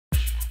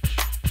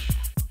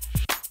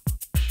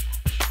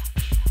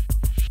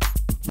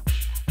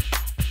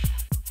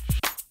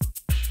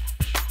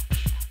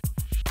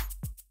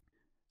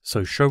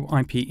So show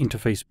IP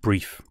interface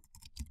brief.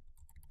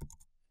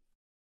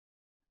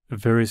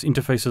 Various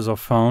interfaces are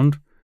found.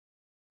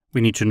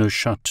 We need to no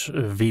shut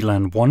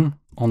VLAN 1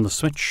 on the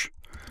switch.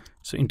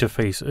 So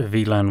interface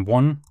VLAN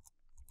 1,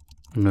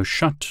 no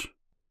shut.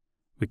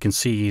 We can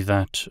see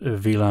that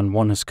VLAN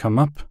 1 has come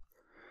up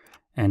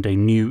and a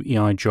new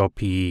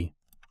EIGRP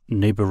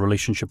neighbor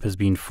relationship has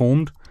been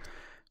formed.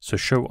 So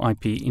show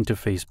IP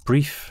interface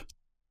brief.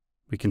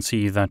 We can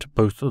see that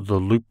both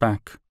the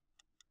loopback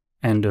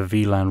and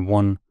VLAN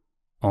 1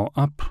 are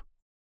up.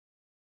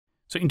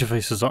 So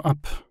interfaces are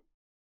up.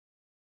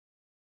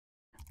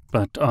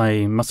 But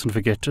I mustn't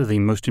forget the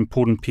most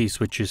important piece,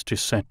 which is to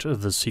set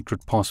the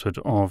secret password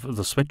of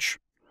the switch.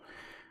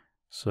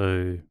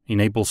 So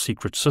enable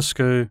secret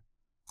Cisco,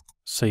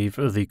 save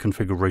the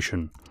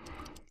configuration.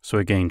 So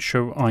again,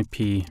 show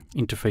IP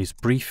interface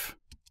brief.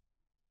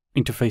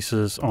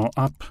 Interfaces are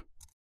up.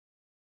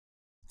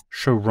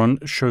 Show run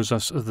shows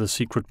us the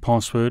secret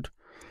password.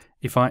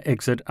 If I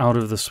exit out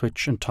of the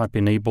switch and type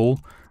enable,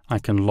 I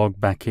can log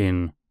back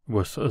in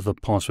with the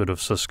password of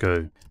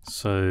Cisco.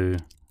 So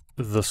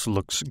this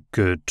looks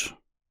good.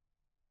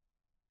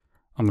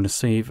 I'm going to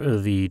save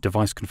the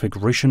device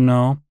configuration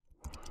now.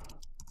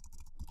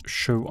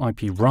 Show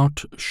IP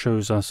route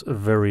shows us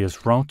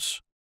various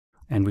routes,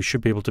 and we should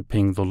be able to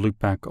ping the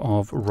loopback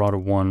of router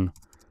 1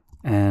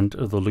 and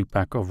the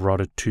loopback of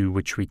router 2,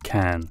 which we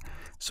can.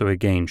 So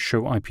again,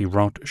 show IP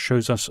route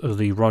shows us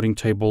the routing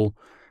table,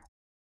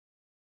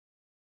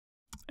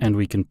 and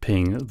we can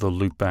ping the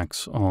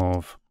loopbacks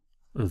of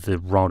the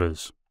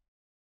routers.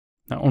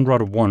 Now on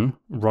router 1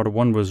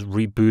 was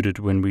rebooted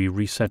when we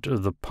reset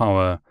the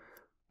power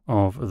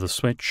of the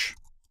switch.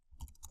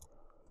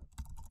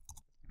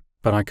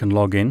 But I can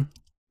log in,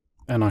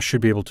 and I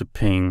should be able to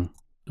ping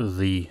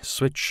the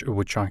switch,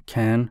 which I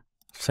can.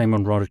 Same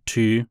on router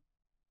 2.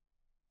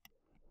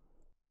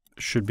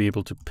 Should be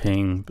able to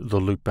ping the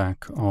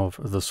loopback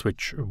of the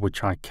switch,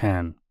 which I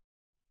can.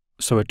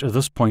 So at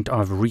this point,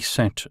 I've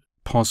reset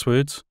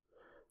passwords.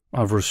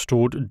 I've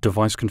restored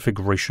device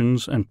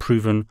configurations and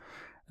proven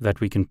that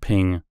we can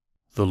ping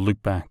the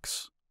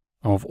loopbacks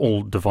of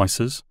all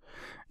devices.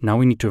 Now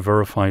we need to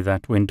verify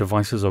that when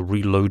devices are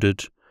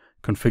reloaded,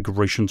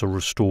 configurations are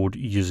restored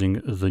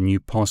using the new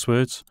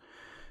passwords.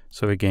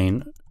 So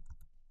again,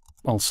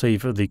 I'll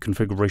save the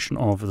configuration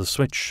of the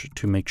switch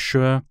to make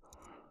sure.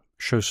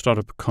 Show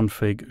startup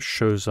config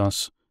shows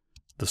us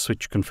the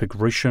switch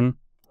configuration.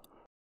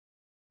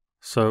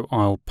 So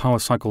I'll power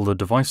cycle the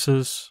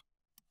devices.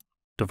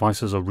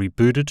 Devices are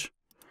rebooted.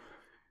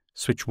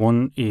 Switch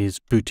 1 is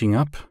booting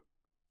up.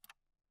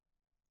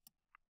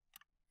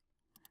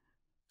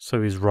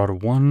 So is router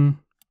 1.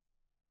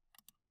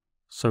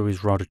 So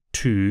is router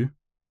 2.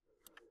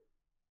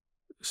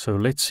 So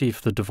let's see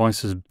if the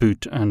devices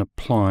boot and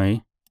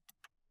apply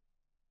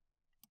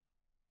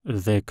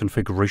their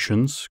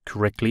configurations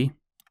correctly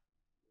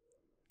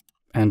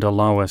and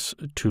allow us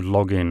to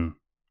log in.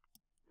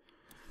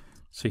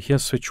 So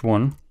here's switch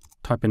 1.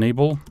 Type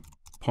enable,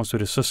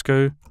 password is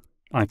Cisco.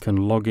 I can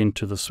log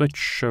into the switch,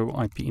 show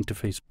IP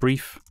interface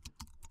brief.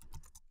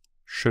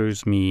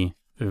 Shows me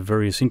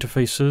various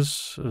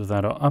interfaces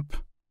that are up.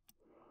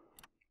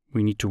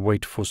 We need to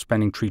wait for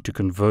spanning tree to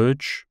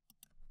converge.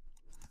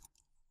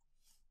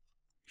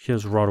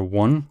 Here's router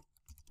 1.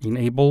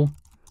 Enable.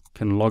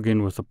 Can log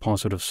in with the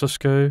password of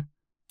Cisco.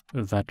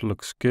 That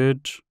looks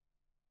good.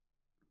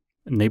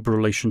 Neighbor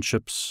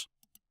relationships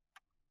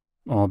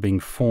are being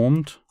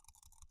formed.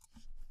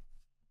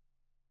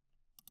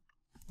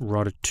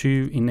 Router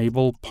 2,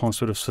 enable,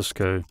 password of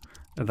Cisco.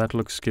 That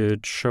looks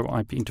good. Show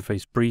IP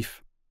interface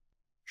brief.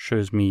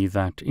 Shows me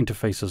that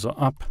interfaces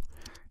are up.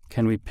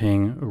 Can we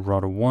ping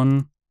router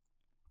 1?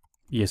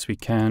 Yes, we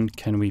can.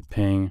 Can we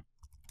ping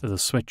the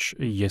switch?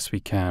 Yes,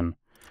 we can.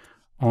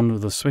 On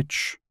the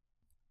switch,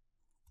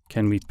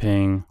 can we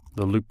ping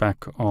the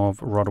loopback of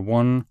router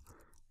 1?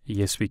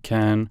 Yes, we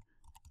can.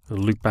 The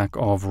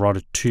loopback of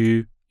router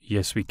 2?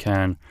 Yes, we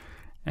can.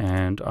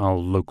 And our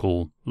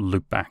local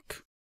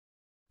loopback.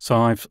 So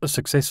I've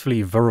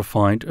successfully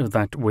verified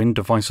that when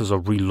devices are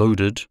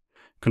reloaded,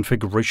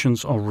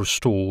 configurations are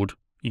restored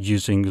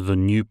using the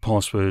new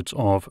passwords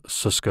of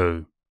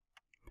Cisco.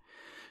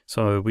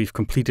 So we've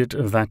completed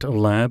that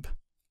lab.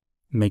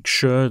 Make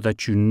sure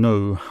that you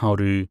know how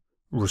to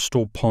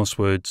restore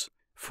passwords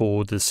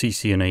for the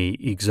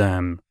CCNA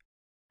exam.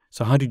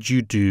 So how did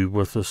you do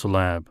with this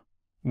lab?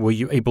 Were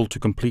you able to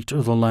complete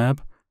the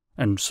lab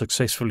and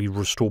successfully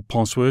restore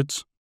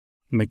passwords?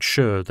 Make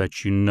sure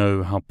that you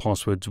know how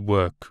passwords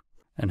work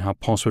and how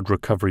password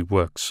recovery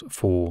works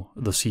for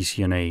the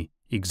CCNA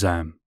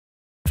exam.